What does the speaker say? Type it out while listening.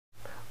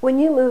When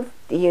you move,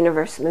 the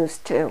universe moves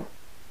too.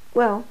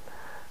 Well,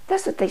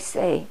 that's what they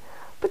say.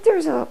 But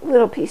there's a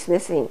little piece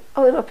missing.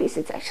 A little piece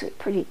that's actually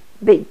a pretty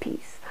big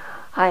piece.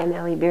 Hi, I'm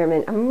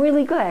Bierman. I'm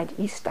really glad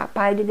you stopped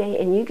by today,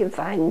 and you can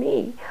find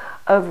me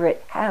over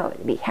at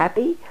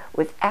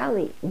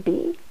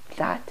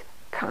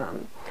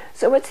howtobehappywithallib.com.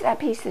 So what's that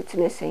piece that's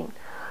missing?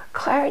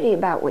 Clarity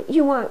about what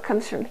you want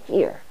comes from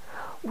here.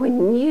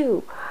 When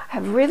you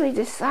have really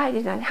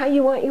decided on how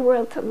you want your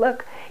world to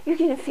look, you're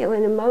going to feel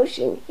an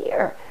emotion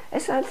here.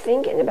 It's not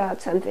thinking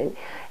about something.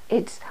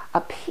 It's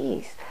a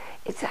peace.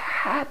 It's a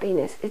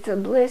happiness. It's a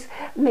bliss.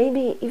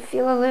 Maybe you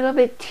feel a little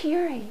bit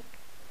teary.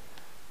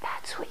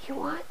 That's what you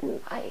want in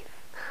life.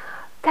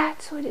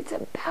 That's what it's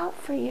about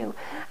for you.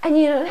 And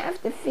you don't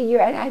have to figure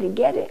out how to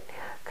get it.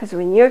 Because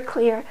when you're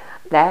clear,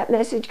 that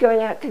message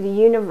going out to the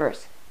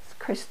universe is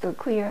crystal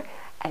clear,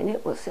 and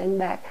it will send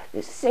back the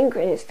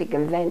synchronistic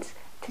events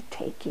to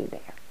take you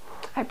there.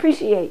 I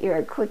appreciate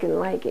your clicking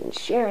like and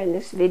sharing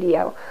this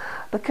video,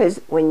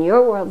 because when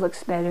your world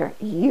looks better,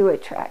 you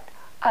attract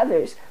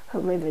others who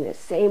live in the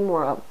same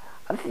world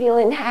of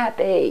feeling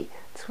happy.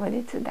 That's what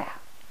it's about.